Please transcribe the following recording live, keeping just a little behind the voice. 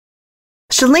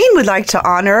Shalene would like to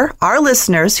honor our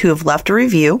listeners who have left a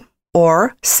review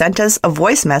or sent us a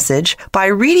voice message by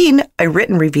reading a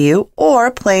written review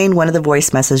or playing one of the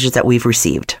voice messages that we've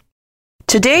received.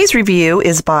 Today's review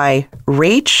is by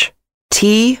Rach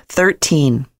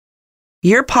T13.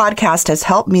 Your podcast has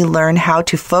helped me learn how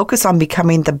to focus on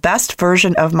becoming the best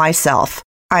version of myself.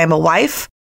 I am a wife,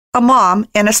 a mom,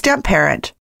 and a step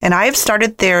parent, and I have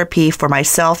started therapy for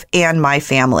myself and my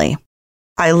family.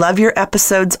 I love your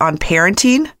episodes on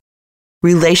parenting,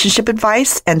 relationship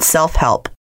advice, and self-help.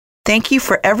 Thank you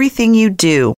for everything you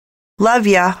do. Love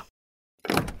ya.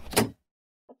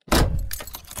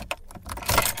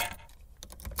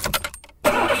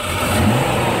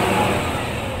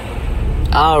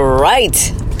 All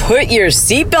right, put your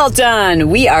seatbelt on.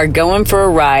 We are going for a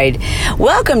ride.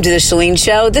 Welcome to the Shalene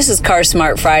Show. This is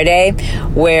CarSmart Friday,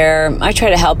 where I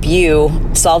try to help you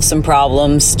solve some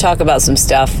problems, talk about some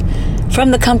stuff from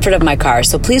the comfort of my car.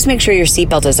 So please make sure your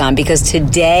seatbelt is on, because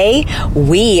today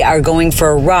we are going for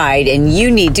a ride and you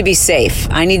need to be safe.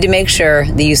 I need to make sure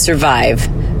that you survive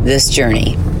this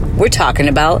journey. We're talking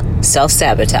about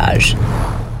self-sabotage.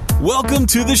 Welcome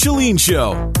to The Shalene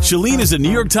Show. Shalene is a New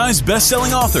York Times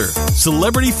bestselling author,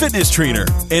 celebrity fitness trainer,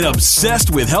 and obsessed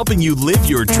with helping you live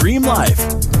your dream life.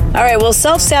 All right, well,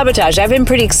 self-sabotage. I've been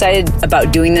pretty excited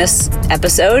about doing this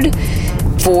episode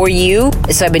for you.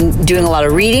 So I've been doing a lot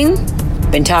of reading,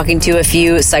 been talking to a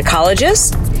few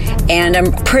psychologists, and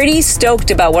I'm pretty stoked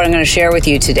about what I'm going to share with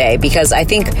you today, because I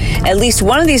think at least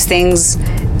one of these things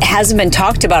hasn't been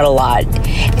talked about a lot.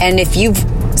 And if you've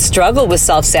struggle with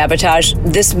self-sabotage,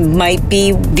 this might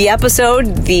be the episode,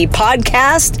 the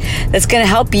podcast that's going to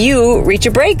help you reach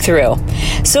a breakthrough.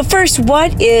 So first,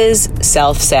 what is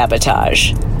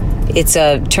self-sabotage? It's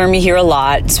a term you hear a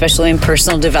lot, especially in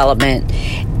personal development.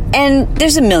 And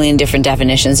there's a million different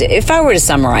definitions. If I were to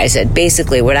summarize it,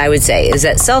 basically what I would say is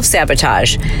that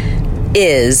self-sabotage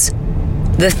is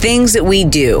the things that we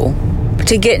do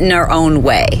to get in our own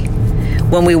way.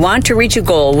 When we want to reach a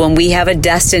goal, when we have a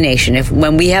destination,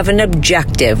 when we have an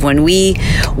objective, when we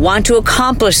want to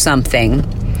accomplish something,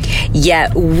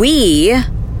 yet we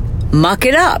muck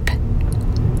it up,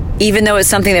 even though it's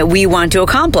something that we want to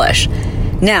accomplish.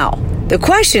 Now, the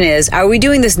question is, are we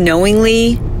doing this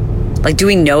knowingly? Like, do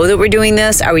we know that we're doing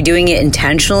this? Are we doing it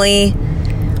intentionally?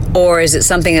 Or is it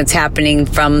something that's happening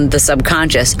from the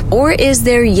subconscious? Or is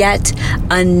there yet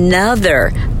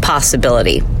another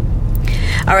possibility?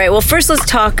 All right, well, first let's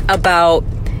talk about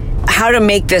how to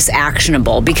make this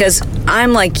actionable, because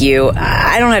I'm like you.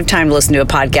 I don't have time to listen to a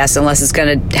podcast unless it's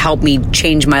going to help me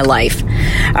change my life.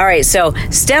 All right, so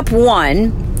step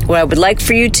one, what I would like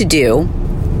for you to do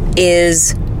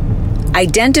is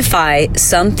identify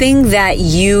something that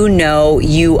you know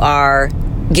you are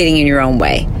getting in your own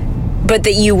way, but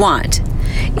that you want.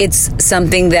 It's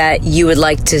something that you would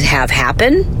like to have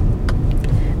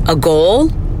happen, a goal,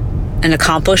 an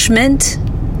accomplishment,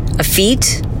 a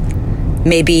feat,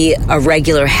 maybe a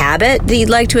regular habit that you'd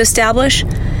like to establish.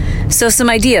 So some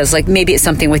ideas, like maybe it's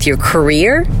something with your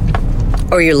career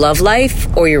or your love life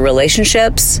or your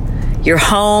relationships, your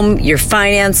home, your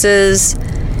finances,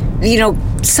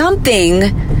 something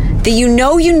that you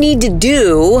know you need to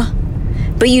do,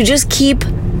 but you just keep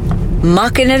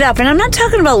mucking it up. And I'm not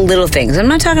talking about little things. I'm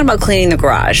not talking about cleaning the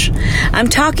garage. I'm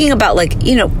talking about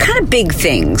kind of big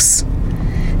things.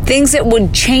 Things that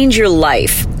would change your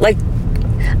life. Like,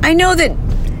 I know that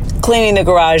cleaning the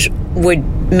garage would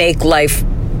make life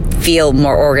feel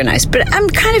more organized, but I'm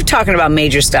kind of talking about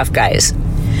major stuff, guys.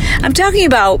 I'm talking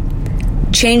about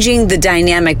changing the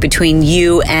dynamic between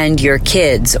you and your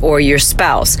kids or your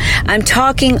spouse. I'm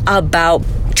talking about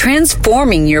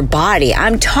transforming your body.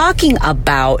 I'm talking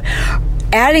about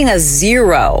adding a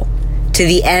 0 to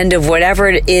the end of whatever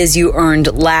it is you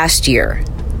earned last year.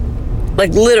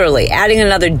 Like literally adding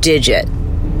another digit.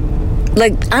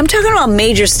 Like, I'm talking about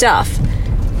major stuff.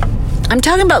 I'm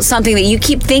talking about something that you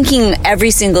keep thinking every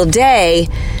single day,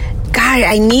 God,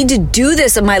 I need to do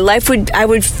this, and my life I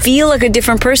would feel like a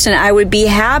different person. I would be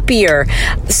happier.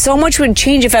 So much would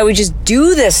change if I would just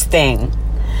do this thing.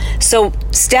 So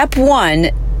step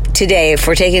one today, if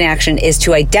we're taking action, is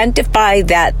to identify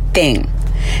that thing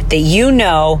that you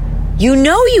know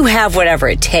you have whatever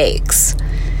it takes.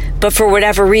 But for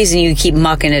whatever reason, you keep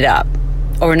mucking it up,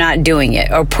 or not doing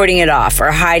it, or putting it off, or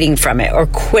hiding from it, or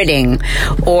quitting,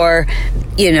 or,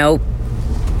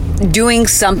 doing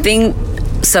something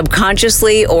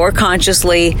subconsciously or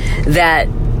consciously that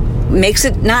makes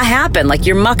it not happen. Like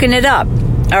you're mucking it up.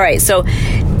 All right. So,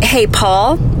 hey,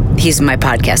 Paul, he's my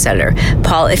podcast editor.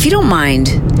 Paul, if you don't mind,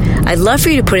 I'd love for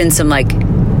you to put in some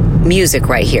music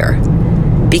right here,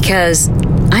 because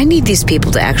I need these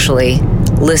people to actually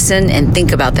listen and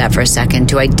think about that for a second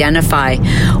to identify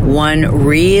one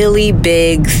really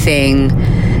big thing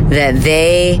that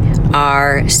they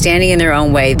are standing in their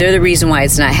own way. They're the reason why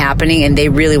it's not happening, and they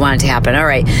really want it to happen. All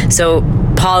right. So,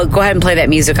 Paul, go ahead and play that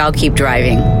music. I'll keep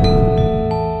driving.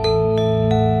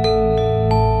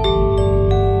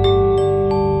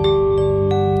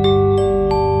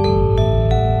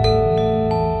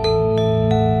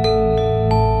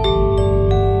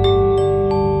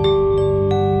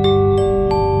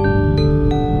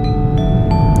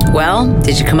 Well,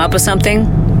 did you come up with something?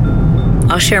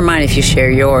 I'll share mine if you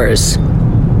share yours.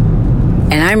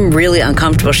 And I'm really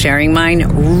uncomfortable sharing mine.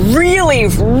 Really,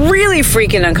 really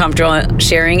freaking uncomfortable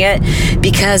sharing it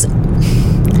because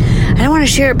I don't want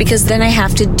to share it because then I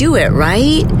have to do it,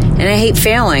 right? And I hate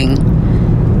failing.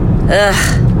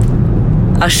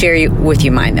 I'll share with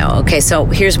you mine though. Okay, so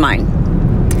here's mine.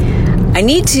 I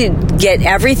need to get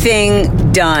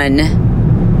everything done.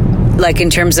 Like in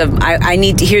terms of,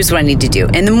 here's what I need to do.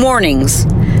 In the mornings,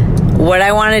 what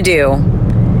I want to do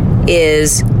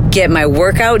is get my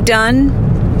workout done.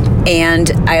 And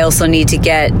I also need to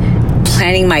get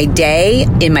planning my day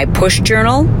in my push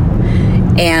journal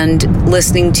and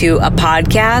listening to a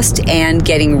podcast and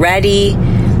getting ready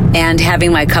and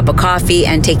having my cup of coffee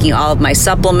and taking all of my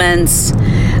supplements.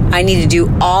 I need to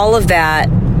do all of that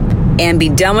and be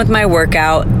done with my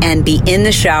workout and be in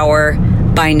the shower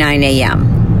by 9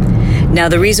 a.m. Now,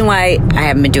 the reason why I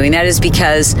haven't been doing that is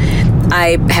because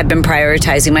I have been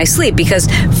prioritizing my sleep because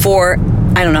for,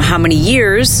 I don't know how many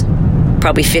years,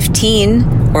 probably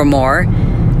 15 or more,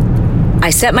 I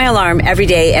set my alarm every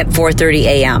day at 4:30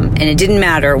 a.m. And it didn't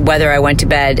matter whether I went to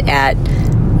bed at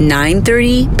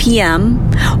 9:30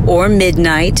 p.m. or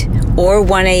midnight or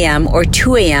 1 a.m. or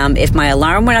 2 a.m. If my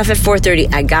alarm went off at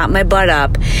 4:30, I got my butt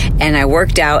up and I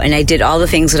worked out and I did all the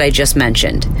things that I just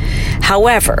mentioned.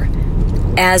 However,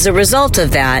 as a result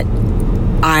of that,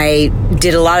 I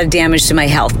did a lot of damage to my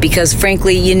health because,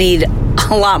 frankly, you need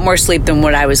a lot more sleep than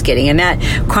what I was getting. And that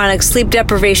chronic sleep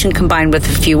deprivation combined with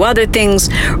a few other things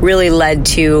really led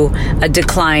to a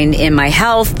decline in my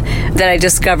health that I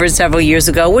discovered several years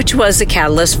ago, which was the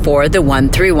catalyst for the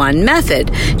 1-3-1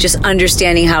 method. Just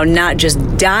understanding how not just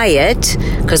diet,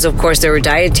 because of course there were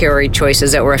dietary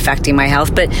choices that were affecting my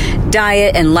health, but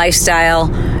diet and lifestyle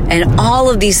and all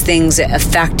of these things that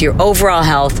affect your overall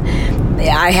health.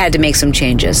 I had to make some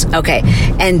changes. Okay.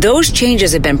 And those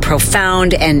changes have been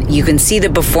profound, and you can see the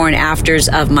before and afters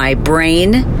of my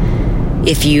brain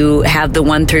if you have the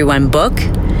 1-3-1 book.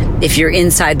 If you're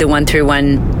inside the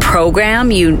 1-3-1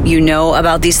 program, you know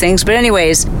about these things. But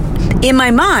anyways, in my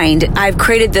mind, I've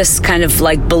created this kind of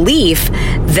like belief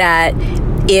that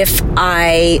if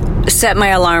I set my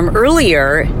alarm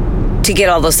earlier to get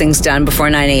all those things done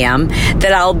before 9 a.m.,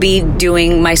 that I'll be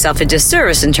doing myself a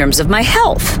disservice in terms of my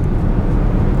health.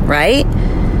 Right?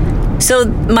 So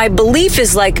my belief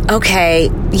is like,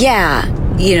 okay, yeah,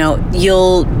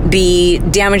 you'll be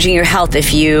damaging your health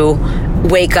if you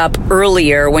wake up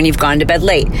earlier when you've gone to bed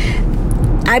late.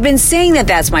 I've been saying that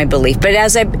that's my belief, but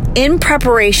in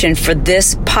preparation for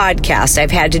this podcast,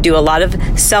 I've had to do a lot of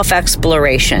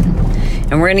self-exploration.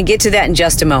 And we're going to get to that in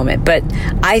just a moment. But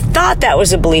I thought that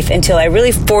was a belief until I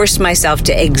really forced myself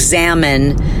to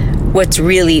examine what's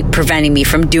really preventing me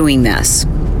from doing this.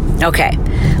 Okay,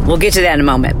 we'll get to that in a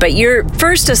moment. But your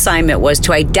first assignment was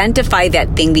to identify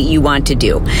that thing that you want to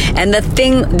do and the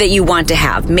thing that you want to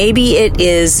have. Maybe it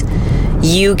is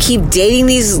you keep dating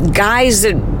these guys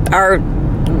that are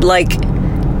like,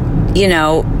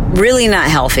 really not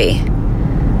healthy.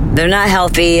 They're not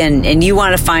healthy, and you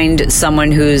want to find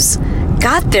someone who's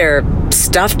got their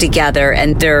stuff together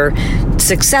and they're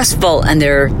successful and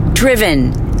they're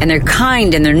driven and they're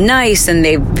kind and they're nice and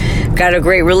they've got a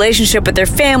great relationship with their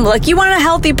family. Like, you want a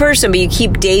healthy person, but you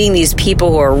keep dating these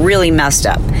people who are really messed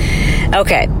up.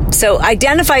 Okay, so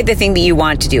identify the thing that you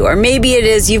want to do. Or maybe it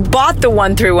is you've bought the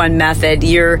 1-3-1 method.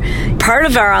 You're part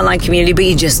of our online community, but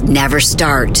you just never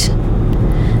start.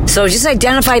 So just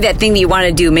identify that thing that you want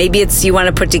to do. Maybe it's you want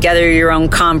to put together your own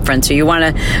conference, or you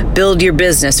want to build your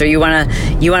business, or you want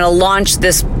to launch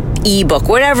this ebook,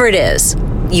 whatever it is.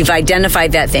 You've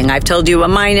identified that thing. I've told you what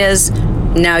mine is.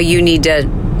 Now you need to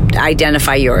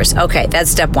identify yours. Okay,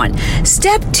 that's step 1.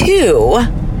 Step 2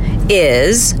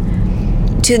 is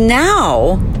to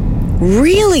now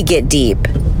really get deep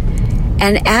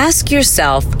and ask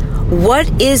yourself,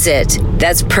 what is it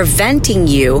that's preventing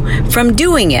you from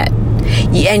doing it?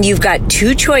 And you've got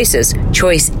 2 choices.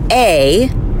 Choice A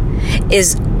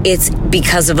is it's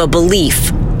because of a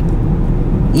belief.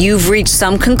 You've reached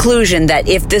some conclusion that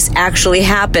if this actually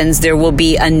happens, there will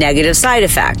be a negative side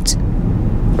effect.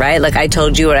 Right? Like I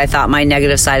told you what I thought my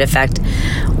negative side effect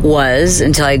was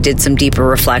until I did some deeper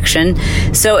reflection.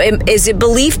 So is it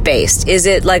belief-based? Is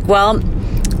it like, well,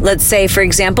 let's say, for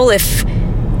example, if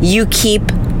you keep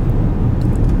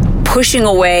pushing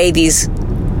away these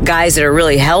guys that are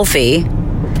really healthy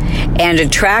and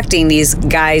attracting these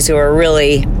guys who are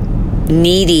really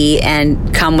needy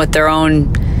and come with their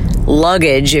own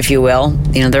luggage, if you will,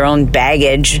 their own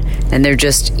baggage, and they're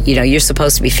just, you're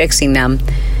supposed to be fixing them.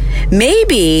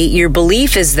 Maybe your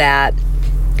belief is that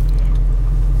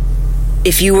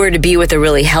if you were to be with a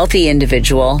really healthy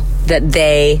individual, that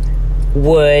they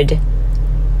would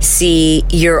see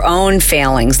your own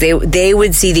failings. They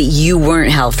would see that you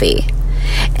weren't healthy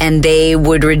and they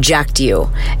would reject you.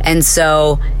 And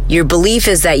so your belief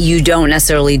is that you don't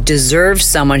necessarily deserve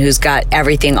someone who's got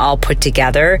everything all put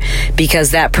together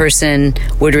because that person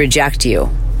would reject you.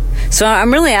 So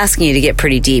I'm really asking you to get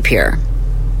pretty deep here.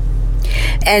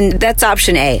 And that's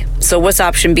option A. So what's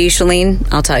option B, Shalene?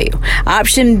 I'll tell you.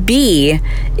 Option B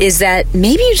is that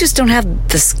maybe you just don't have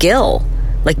the skill.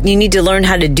 Like you need to learn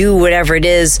how to do whatever it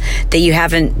is that you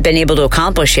haven't been able to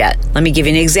accomplish yet. Let me give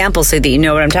you an example so that you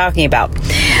know what I'm talking about.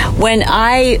 When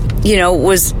I,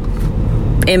 was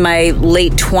in my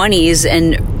late 20s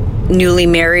and newly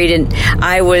married, and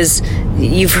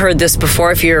you've heard this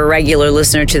before if you're a regular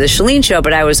listener to the Shalene Show,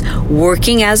 but I was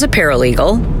working as a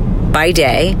paralegal by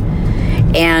day.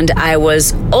 And I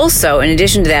was also, in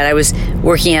addition to that, I was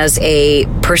working as a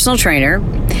personal trainer.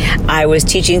 I was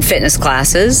teaching fitness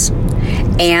classes.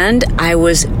 And I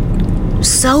was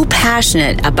so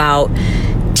passionate about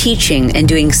teaching and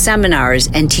doing seminars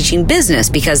and teaching business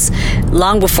because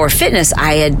long before fitness,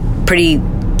 I had pretty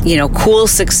cool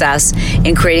success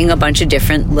in creating a bunch of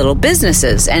different little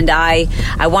businesses. And I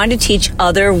wanted to teach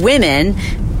other women,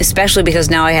 especially because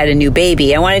now I had a new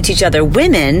baby, I wanted to teach other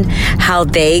women how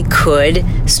they could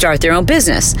start their own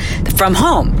business from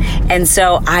home. And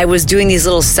so I was doing these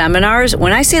little seminars.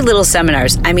 When I say little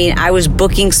seminars, I mean, I was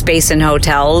booking space in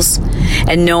hotels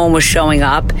and no one was showing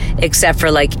up except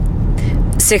for like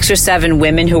 6 or 7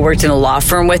 women who worked in a law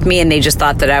firm with me, and they just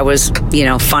thought that I was,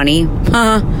 funny.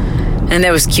 And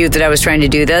that was cute that I was trying to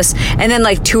do this. And then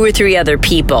like 2 or 3 other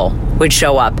people would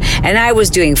show up. And I was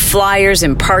doing flyers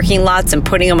in parking lots and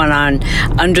putting them on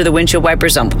under the windshield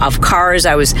wipers of cars.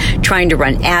 I was trying to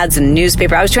run ads in the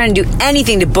newspaper. I was trying to do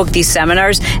anything to book these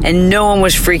seminars, and no one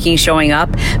was freaking showing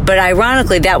up. But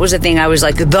ironically, that was the thing I was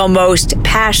like the most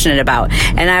passionate about.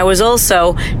 And I was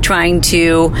also trying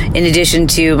to, in addition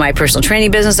to my personal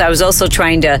training business, I was also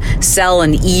trying to sell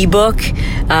an ebook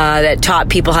that taught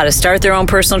people how to start their own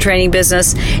personal training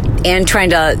business and trying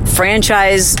to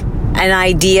franchise an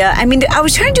idea. I mean, I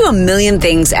was trying to do a million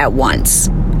things at once.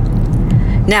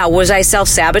 Now, was I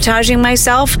self-sabotaging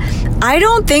myself? I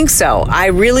don't think so.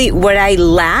 What I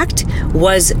lacked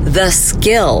was the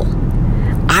skill.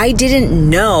 I didn't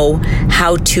know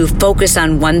how to focus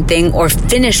on one thing or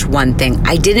finish one thing.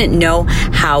 I didn't know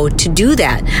how to do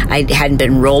that. I hadn't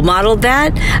been role modeled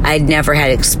that. I'd never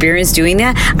had experience doing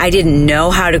that. I didn't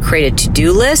know how to create a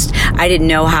to-do list. I didn't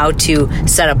know how to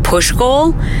set a push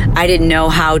goal. I didn't know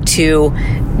how to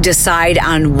decide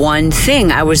on one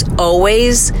thing. I was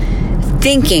always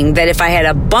thinking that if I had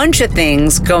a bunch of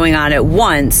things going on at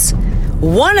once,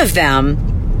 one of them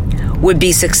would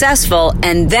be successful,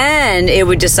 and then it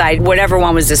would decide whatever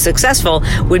one was successful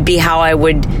would be how I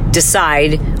would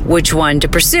decide which one to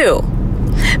pursue.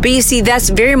 But you see, that's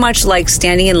very much like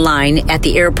standing in line at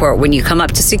the airport when you come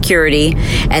up to security,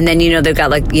 and then, they've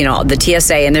got the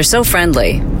TSA, and they're so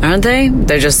friendly, aren't they?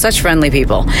 They're just such friendly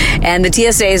people. And the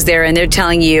TSA is there, and they're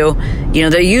telling you,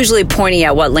 they're usually pointing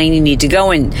out what lane you need to go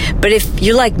in. But if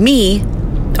you're like me,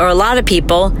 or a lot of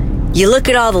people, you look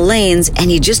at all the lanes and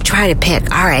you just try to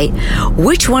pick, all right,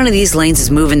 which one of these lanes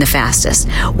is moving the fastest?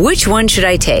 Which one should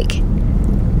I take?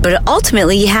 But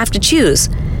ultimately, you have to choose.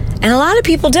 And a lot of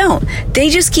people don't. They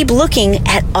just keep looking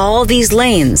at all these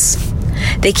lanes.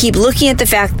 They keep looking at the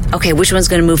fact, okay, which one's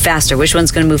going to move faster? Which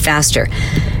one's going to move faster?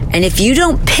 And if you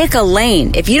don't pick a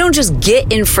lane, if you don't just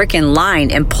get in frickin'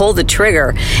 line and pull the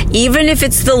trigger, even if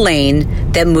it's the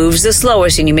lane that moves the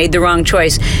slowest and you made the wrong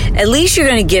choice, at least you're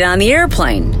going to get on the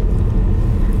airplane.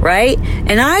 Right?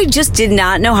 And I just did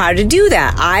not know how to do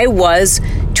that. I was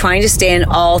trying to stay in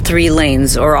all 3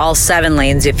 lanes, or all 7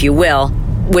 lanes, if you will,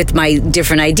 with my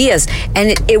different ideas.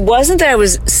 And it wasn't that I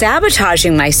was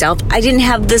sabotaging myself. I didn't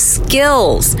have the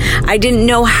skills. I didn't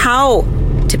know how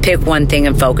to pick one thing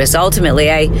and focus. Ultimately,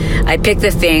 I picked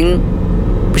the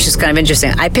thing, which is kind of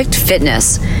interesting. I picked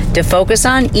fitness to focus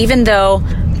on, even though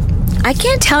I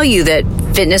can't tell you that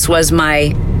fitness was my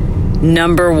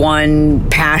number one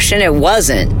passion. It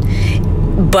wasn't.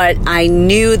 But I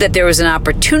knew that there was an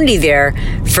opportunity there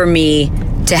for me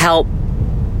to help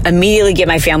immediately get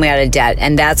my family out of debt.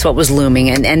 And that's what was looming.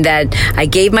 And that I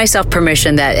gave myself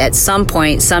permission that at some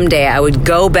point, someday, I would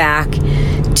go back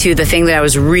to the thing that I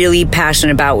was really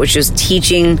passionate about, which is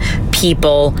teaching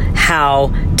people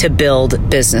how to build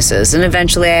businesses. And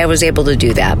eventually I was able to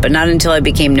do that, but not until I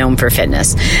became known for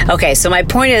fitness. Okay, so my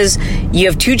point is, you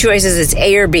have two choices. It's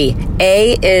A or B.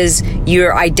 A is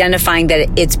you're identifying that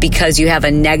it's because you have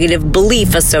a negative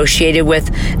belief associated with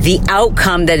the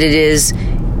outcome that it is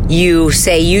you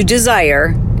say you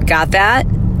desire. Got that?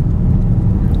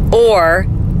 Or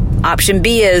option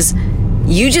B is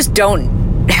you just don't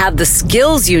have the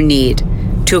skills you need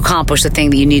to accomplish the thing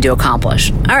that you need to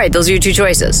accomplish. All right, those are your two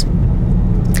choices.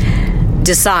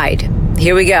 Decide.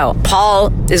 Here we go.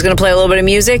 Paul is going to play a little bit of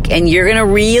music, and you're going to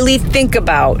really think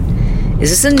about, is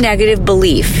this a negative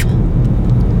belief?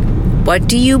 What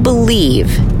do you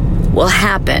believe will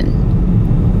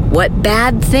happen? What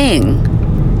bad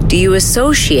thing do you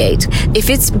associate? If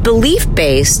it's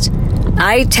belief-based,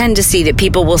 I tend to see that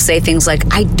people will say things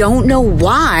like, I don't know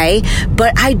why,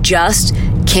 but I just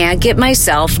can't get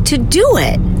myself to do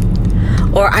it.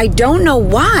 Or I don't know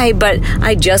why, but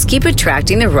I just keep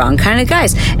attracting the wrong kind of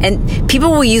guys. And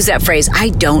people will use that phrase, I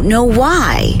don't know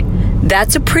why.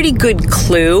 That's a pretty good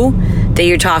clue that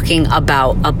you're talking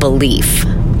about a belief.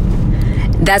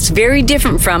 That's very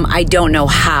different from I don't know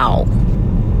how.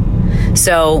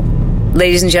 So,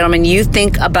 ladies and gentlemen, you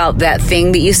think about that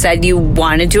thing that you said you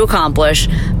wanted to accomplish.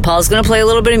 Paul's going to play a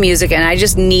little bit of music, and I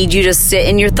just need you to sit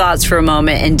in your thoughts for a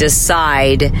moment and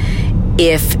decide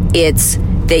if it's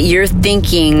that you're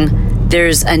thinking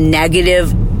there's a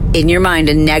negative, in your mind,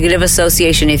 a negative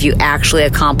association if you actually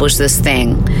accomplish this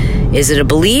thing. Is it a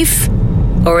belief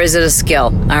or is it a skill?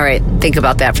 All right, think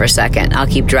about that for a second. I'll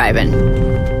keep driving.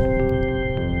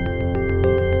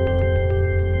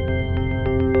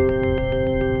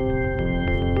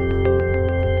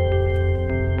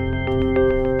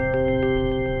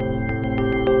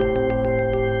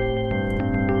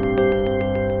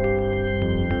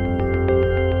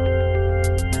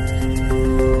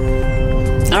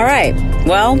 All right.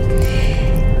 Well,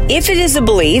 if it is a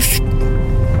belief,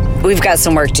 we've got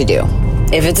some work to do.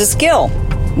 If it's a skill,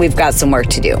 we've got some work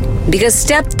to do. Because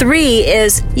step 3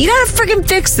 is you got to freaking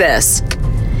fix this.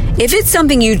 If it's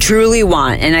something you truly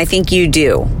want, and I think you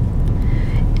do,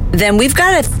 then we've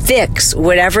got to fix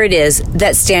whatever it is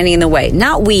that's standing in the way.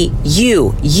 Not we,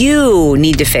 you. You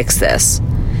need to fix this.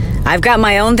 I've got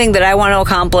my own thing that I want to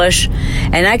accomplish,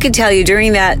 and I could tell you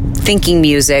during that thinking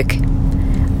music,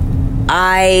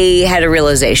 I had a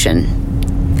realization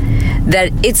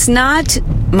that it's not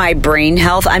my brain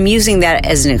health. I'm using that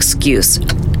as an excuse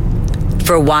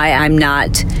for why I'm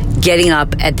not getting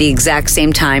up at the exact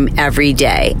same time every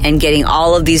day and getting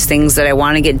all of these things that I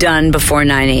want to get done before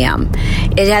 9 a.m.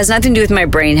 It has nothing to do with my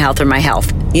brain health or my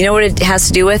health. You know what it has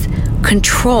to do with?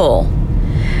 Control.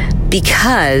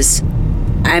 Because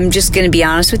I'm just going to be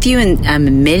honest with you, and I'm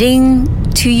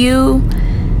admitting to you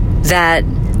that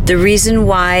the reason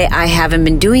why I haven't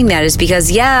been doing that is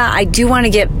because, I do want to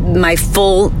get my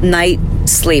full night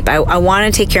sleep. I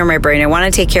want to take care of my brain. I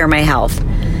want to take care of my health.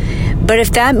 But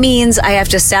if that means I have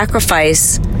to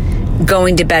sacrifice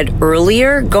going to bed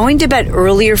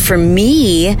earlier for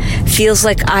me feels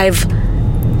like I've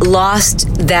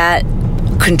lost that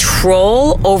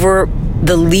control over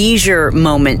the leisure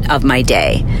moment of my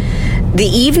day. The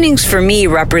evenings for me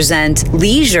represent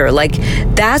leisure. Like,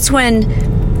 that's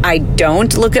when I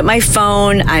don't look at my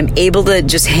phone. I'm able to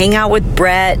just hang out with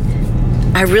Brett.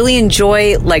 I really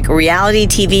enjoy reality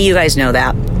TV. You guys know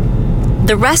that.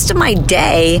 The rest of my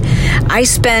day, I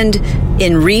spend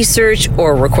in research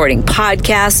or recording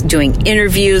podcasts, doing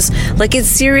interviews. It's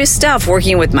serious stuff,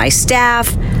 working with my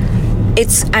staff.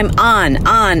 I'm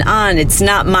on. It's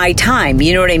not my time.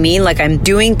 You know what I mean? I'm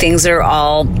doing things that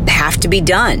all have to be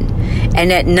done.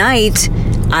 And at night,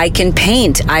 I can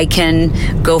paint. I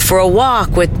can go for a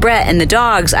walk with Brett and the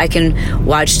dogs. I can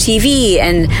watch TV.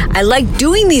 And I like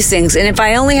doing these things. And if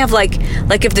I only have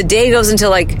if the day goes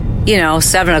until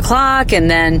 7 o'clock and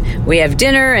then we have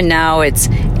dinner and now it's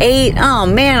 8, oh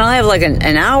man, I'll have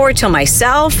an hour till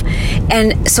myself.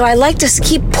 And so I like to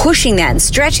keep pushing that and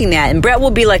stretching that. And Brett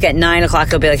will be at 9 o'clock,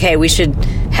 he'll be like, hey, we should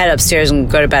head upstairs and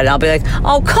go to bed. And I'll be like,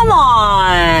 oh, come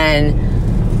on,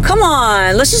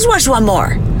 let's just watch one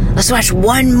more. Let's watch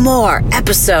one more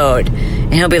episode.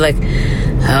 And he'll be like,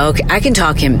 okay, I can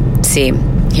talk him. See,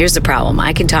 here's the problem.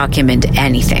 I can talk him into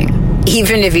anything,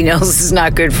 even if he knows this is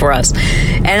not good for us.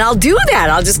 And I'll do that.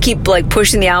 I'll just keep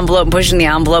pushing the envelope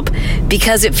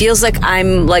because it feels like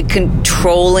I'm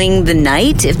controlling the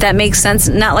night, if that makes sense.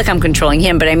 Not like I'm controlling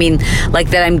him, but I mean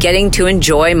that I'm getting to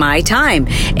enjoy my time.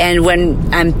 And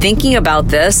when I'm thinking about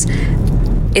this,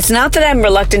 It's not that I'm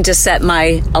reluctant to set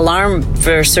my alarm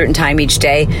for a certain time each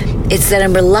day. It's that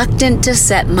I'm reluctant to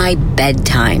set my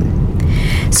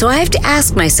bedtime. So I have to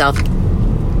ask myself,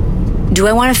 do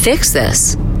I want to fix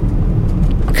this?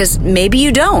 Because maybe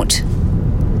you don't.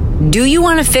 Do you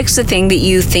want to fix the thing that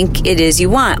you think it is you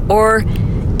want? Or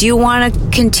do you want to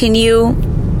continue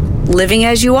living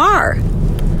as you are?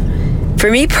 For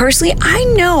me personally, I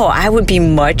know I would be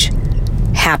much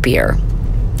happier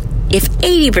if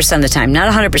 80% of the time,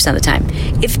 not 100% of the time,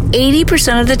 if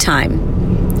 80% of the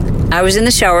time I was in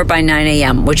the shower by 9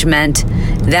 a.m., which meant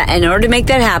that in order to make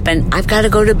that happen, I've got to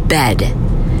go to bed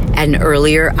at an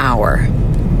earlier hour.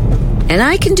 And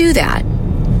I can do that.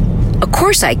 Of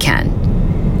course I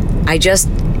can. I just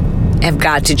have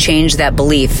got to change that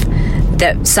belief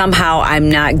that somehow I'm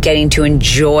not getting to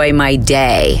enjoy my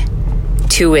day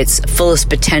to its fullest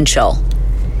potential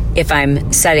if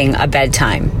I'm setting a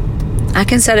bedtime. I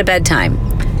can set a bedtime.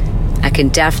 I can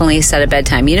definitely set a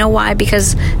bedtime. You know why?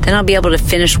 Because then I'll be able to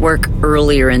finish work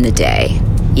earlier in the day.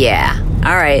 Yeah.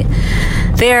 All right.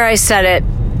 There, I said it.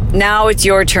 Now it's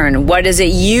your turn. What is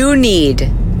it you need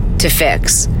to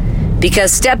fix?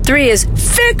 Because step 3 is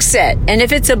fix it. And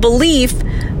if it's a belief,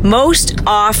 most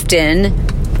often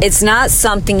it's not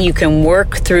something you can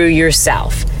work through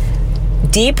yourself.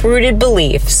 Deep-rooted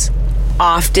beliefs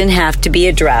often have to be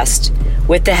addressed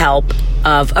with the help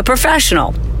of a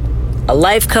professional, a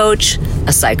life coach,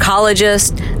 a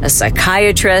psychologist, a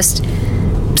psychiatrist,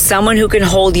 someone who can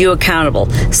hold you accountable,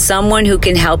 someone who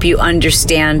can help you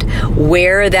understand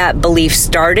where that belief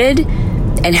started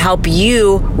and help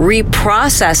you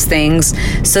reprocess things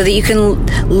so that you can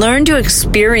learn to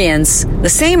experience the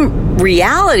same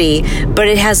reality, but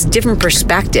it has different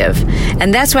perspective.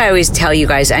 And that's why I always tell you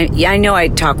guys, I know I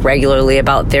talk regularly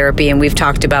about therapy, and we've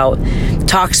talked about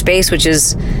Talkspace, which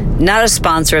is not a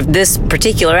sponsor of this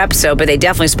particular episode, but they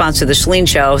definitely sponsor the Chalene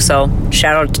Show, so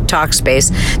shout out to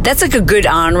Talkspace. That's like a good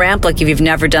on-ramp. Like if you've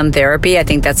never done therapy, I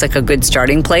think that's like a good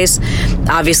starting place.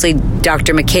 Obviously,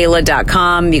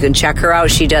 drmichaela.com, you can check her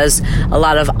out. She does a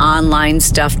lot of online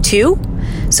stuff too.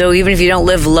 So even if you don't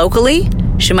live locally,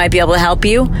 she might be able to help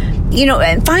you. You know,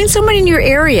 and find someone in your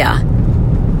area.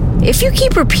 If you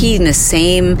keep repeating the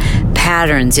same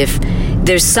patterns, if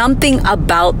there's something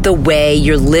about the way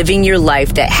you're living your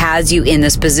life that has you in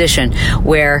this position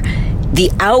where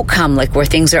the outcome, like where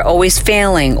things are always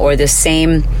failing or the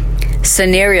same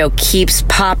scenario keeps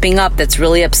popping up that's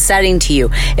really upsetting to you.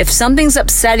 If something's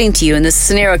upsetting to you and this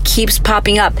scenario keeps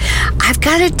popping up, I've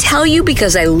got to tell you,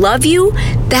 because I love you,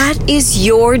 that is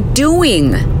your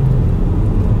doing.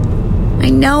 I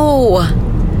know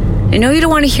you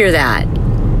don't want to hear that,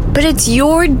 but it's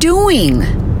your doing.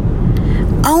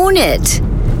 Own it.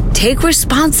 Take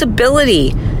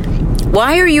responsibility.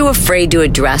 Why are you afraid to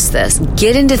address this?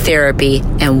 Get into therapy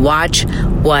and watch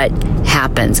what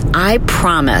happens. I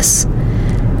promise,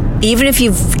 even if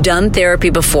you've done therapy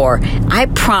before, I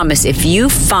promise if you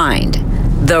find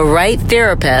the right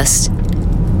therapist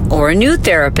or a new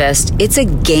therapist, it's a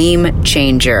game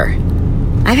changer.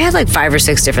 I've had like 5 or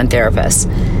 6 different therapists.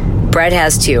 Brett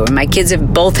has 2, and my kids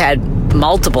have both had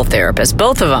multiple therapists,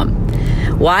 both of them.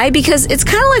 Why? Because it's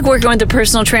kind of like working with a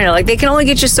personal trainer. Like, they can only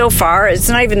get you so far. It's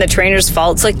not even the trainer's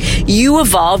fault. It's like you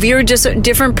evolve. You're just a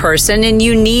different person and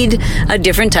you need a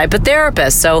different type of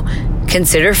therapist. So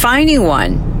consider finding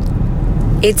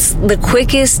one. It's the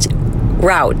quickest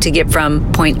route to get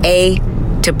from point A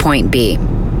to point B.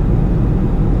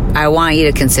 I want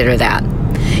you to consider that.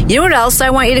 You know what else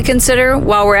I want you to consider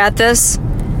while we're at this?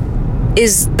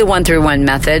 Is the 1-through-1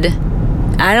 method.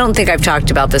 I don't think I've talked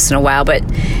about this in a while, but,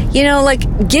 you know,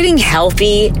 like getting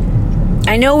healthy,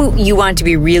 I know you want to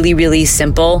be really, really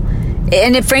simple.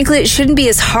 And frankly, it shouldn't be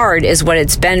as hard as what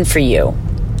it's been for you.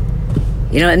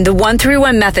 You know, and the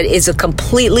 1-3-1 method is a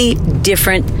completely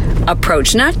different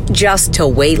approach, not just to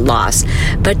weight loss,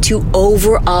 but to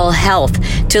overall health,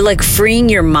 to like freeing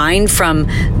your mind from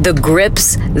the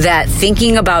grips that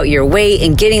thinking about your weight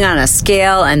and getting on a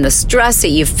scale and the stress that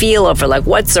you feel over like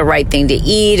what's the right thing to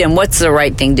eat and what's the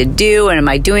right thing to do, and am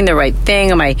I doing the right thing?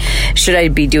 Should I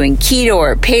be doing keto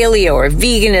or paleo or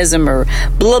veganism or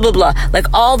blah blah blah, like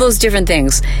all those different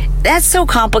things. That's so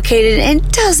complicated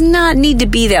and does not need to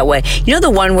be that way. You know,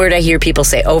 the one word I hear people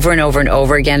say over and over and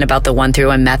over again about the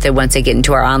 1-3-1 method once they get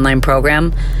into our online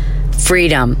program?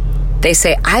 Freedom. They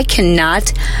say, I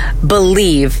cannot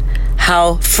believe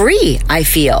how free I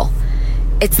feel.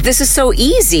 This is so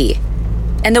easy.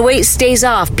 And the weight stays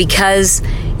off because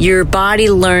your body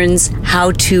learns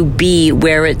how to be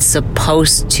where it's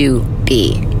supposed to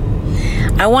be.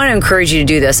 I want to encourage you to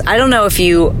do this. I don't know if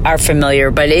you are familiar,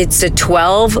 but it's a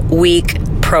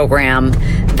 12-week program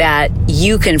that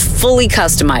you can fully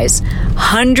customize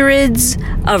hundreds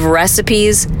of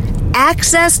recipes,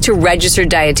 access to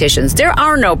registered dietitians. There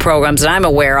are no programs that I'm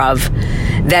aware of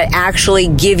that actually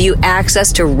give you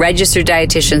access to registered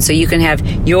dietitians so you can have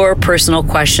your personal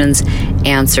questions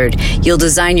answered. You'll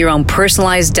design your own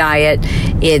personalized diet.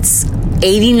 It's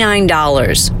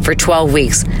 $89 for 12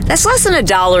 weeks. That's less than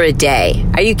 $1 a day.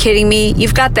 Are you kidding me?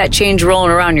 You've got that change rolling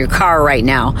around your car right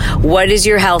now. What is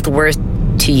your health worth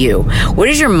to you? What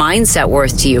is your mindset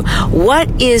worth to you? What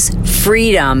is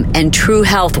freedom and true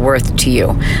health worth to you?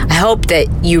 I hope that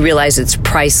you realize it's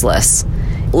priceless.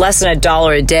 Less than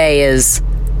 $1 a day is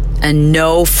a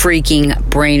no freaking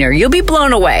brainer. You'll be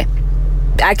blown away.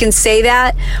 I can say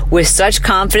that with such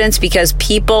confidence because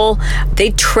people, they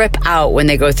trip out when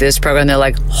they go through this program. They're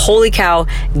like, holy cow,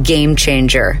 game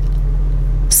changer.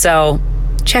 So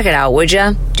check it out, would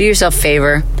you? Do yourself a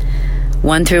favor.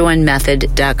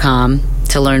 131method.com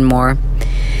to learn more.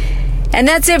 And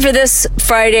that's it for this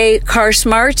Friday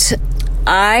CarSmart.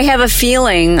 I have a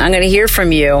feeling I'm going to hear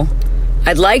from you.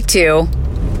 I'd like to.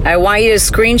 I want you to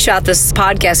screenshot this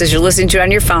podcast as you're listening to it on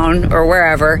your phone or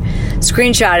wherever.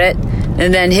 Screenshot it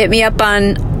and then hit me up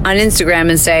on Instagram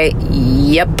and say,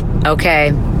 yep,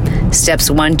 okay.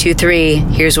 Steps 1, 2, 3.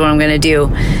 Here's what I'm going to do.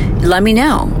 Let me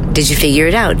know. Did you figure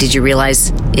it out? Did you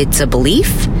realize it's a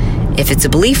belief? If it's a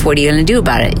belief, what are you going to do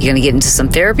about it? You're going to get into some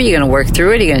therapy. You're going to work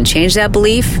through it. You're going to change that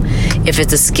belief. If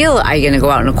it's a skill, are you going to go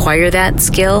out and acquire that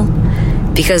skill?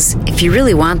 Because if you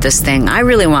really want this thing, I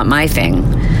really want my thing.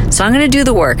 So I'm going to do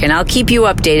the work and I'll keep you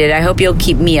updated. I hope you'll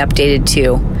keep me updated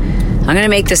too. I'm going to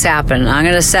make this happen. I'm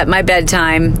going to set my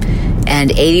bedtime, and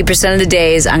 80% of the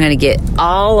days I'm going to get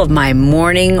all of my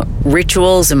morning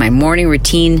rituals and my morning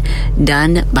routine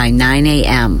done by 9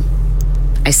 a.m.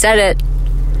 I said it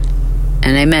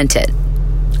and I meant it.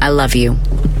 I love you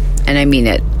and I mean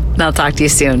it. And I'll talk to you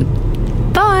soon.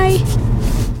 Bye.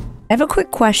 I have a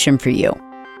quick question for you.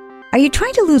 Are you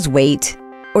trying to lose weight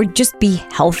or just be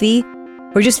healthy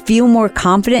or just feel more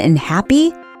confident and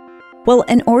happy? Well,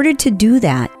 in order to do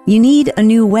that, you need a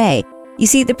new way. You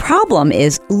see, the problem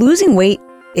is losing weight,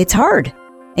 it's hard,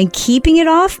 and keeping it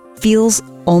off feels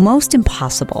almost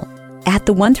impossible. At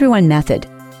the 131 Method,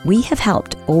 we have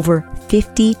helped over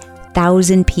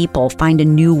 50,000 people find a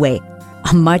new way,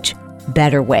 a much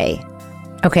better way.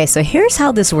 Okay, so here's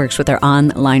how this works with our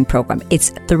online program.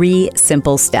 It's 3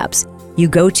 simple steps. You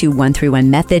go to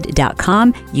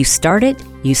 131method.com, you start it,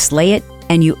 you slay it,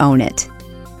 and you own it.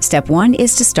 Step 1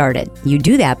 is to start it. You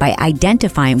do that by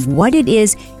identifying what it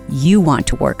is you want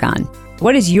to work on.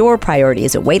 What is your priority?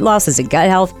 Is it weight loss? Is it gut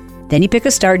health? Then you pick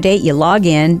a start date, you log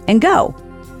in, and go.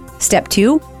 Step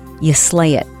 2, you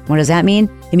slay it. What does that mean?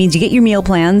 It means you get your meal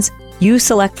plans. You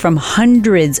select from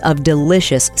hundreds of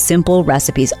delicious, simple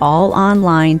recipes, all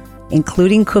online,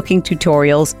 including cooking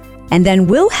tutorials, and then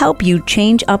we'll help you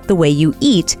change up the way you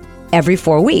eat every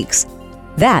 4 weeks.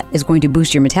 That is going to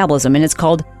boost your metabolism, and it's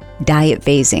called diet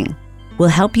phasing. We'll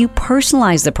help you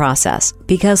personalize the process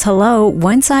because, hello,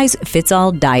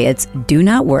 one-size-fits-all diets do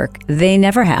not work. They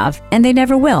never have, and they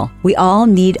never will. We all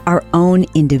need our own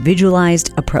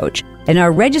individualized approach, and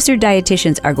our registered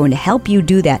dietitians are going to help you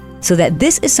do that so that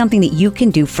this is something that you can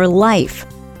do for life.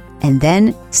 And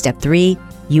then, step 3,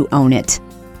 you own it.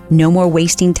 No more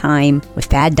wasting time with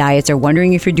fad diets or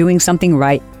wondering if you're doing something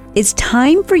right. It's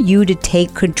time for you to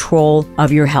take control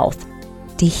of your health,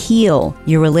 to heal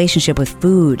your relationship with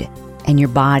food and your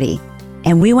body.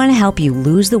 And we want to help you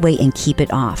lose the weight and keep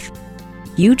it off.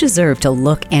 You deserve to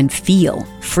look and feel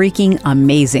freaking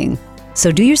amazing. So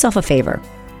do yourself a favor.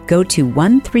 Go to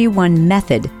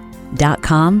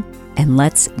 131method.com and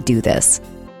let's do this.